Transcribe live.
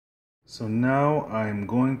So now I'm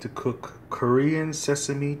going to cook Korean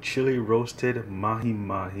sesame chili roasted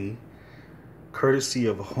mahi-mahi, courtesy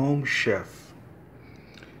of Home Chef.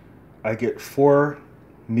 I get 4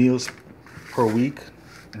 meals per week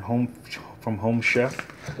from Home Chef.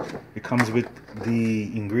 It comes with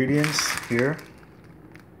the ingredients here.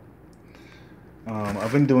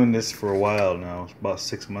 I've been doing this for a while now, about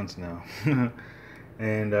 6 months now.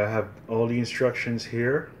 And I have all the instructions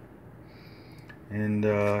here. And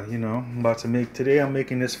you know, I'm about to make, today I'm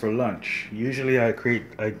making this for lunch. Usually I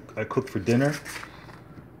cook for dinner,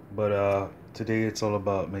 but today it's all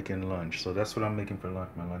about making lunch. So that's what I'm making for lunch,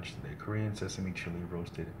 my lunch today. Korean sesame chili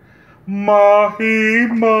roasted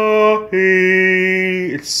Mahi-Mahi.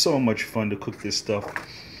 It's so much fun to cook this stuff.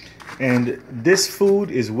 And this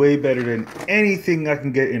food is way better than anything I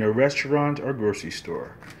can get in a restaurant or grocery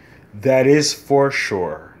store. That is for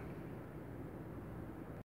sure.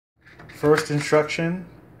 First instruction,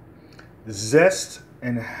 zest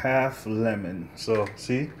and half lemon. So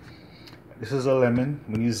see, this is a lemon.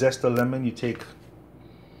 When you zest a lemon, you take,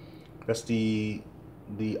 that's the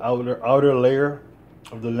outer layer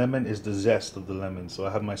of the lemon is the zest of the lemon. So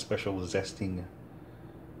I have my special zesting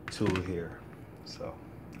tool here. So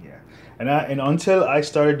yeah, and until I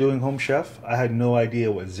started doing Home Chef, I had no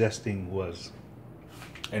idea what zesting was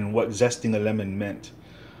and what zesting a lemon meant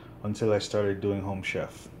until I started doing Home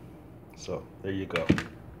Chef. So there you go.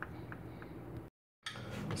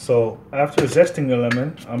 So after zesting the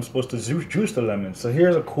lemon, I'm supposed to juice the lemon. So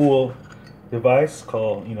here's a cool device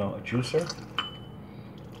called, you know, a juicer.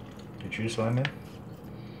 You juice lemon.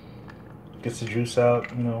 Gets the juice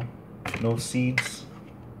out, you know, no seeds.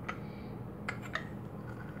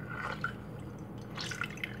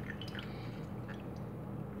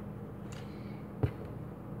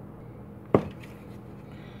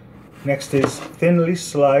 Next is thinly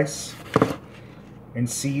slice and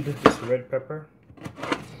seed this red pepper.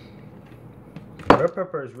 Red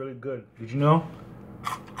pepper is really good. Did you know?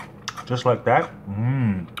 Just like that.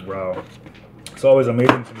 Wow. It's always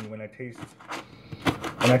amazing to me when I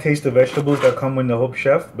taste the vegetables that come in the Home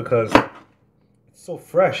Chef, because it's so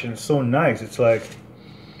fresh and it's so nice. It's like,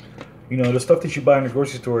 you know, the stuff that you buy in the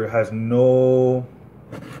grocery store has no,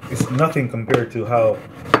 it's nothing compared to how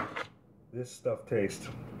this stuff tastes.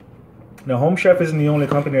 Now, Home Chef isn't the only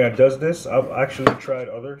company that does this. I've actually tried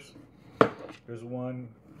others. There's one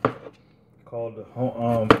called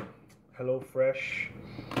Hello Fresh,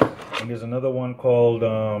 and there's another one called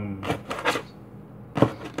I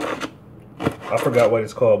forgot what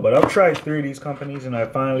it's called. But I've tried 3 of these companies, and I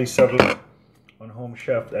finally settled on Home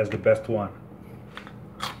Chef as the best one.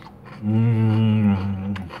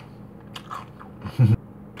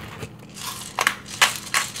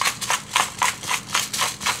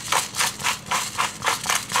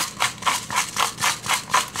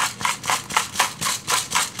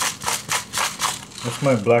 That's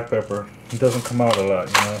my black pepper. It doesn't come out a lot,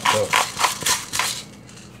 you know, so.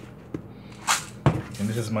 And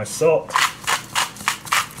this is my salt.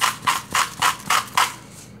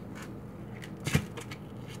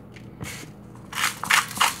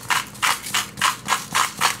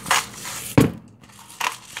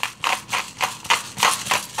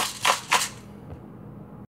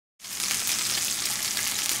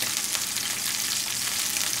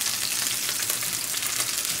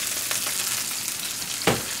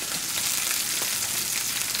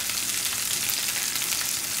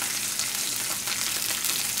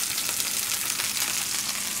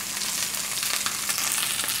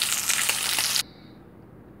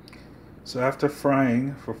 So after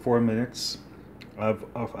frying for 4 minutes, I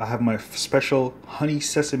have my special honey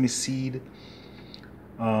sesame seed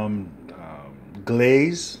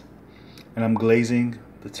glaze, and I'm glazing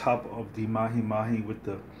the top of the mahi-mahi with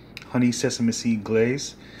the honey sesame seed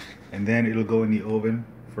glaze, and then it'll go in the oven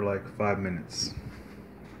for like 5 minutes,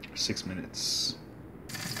 6 minutes.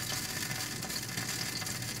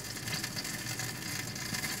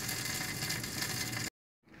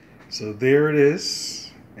 So there it is.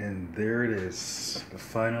 And there it is, the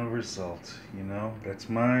final result. You know, that's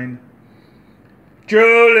mine.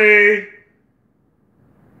 Julie!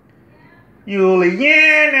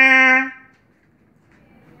 Juliana!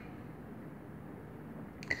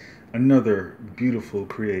 Another beautiful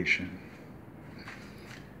creation.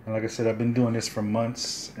 And like I said, I've been doing this for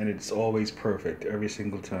months, and it's always perfect every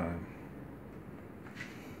single time.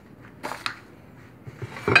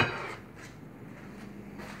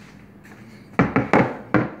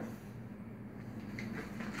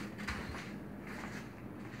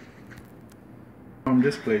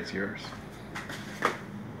 This plate's yours.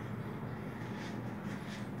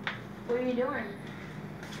 What are you doing?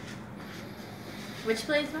 Which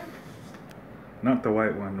plate's mine? Not the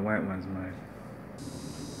white one. The white one's mine.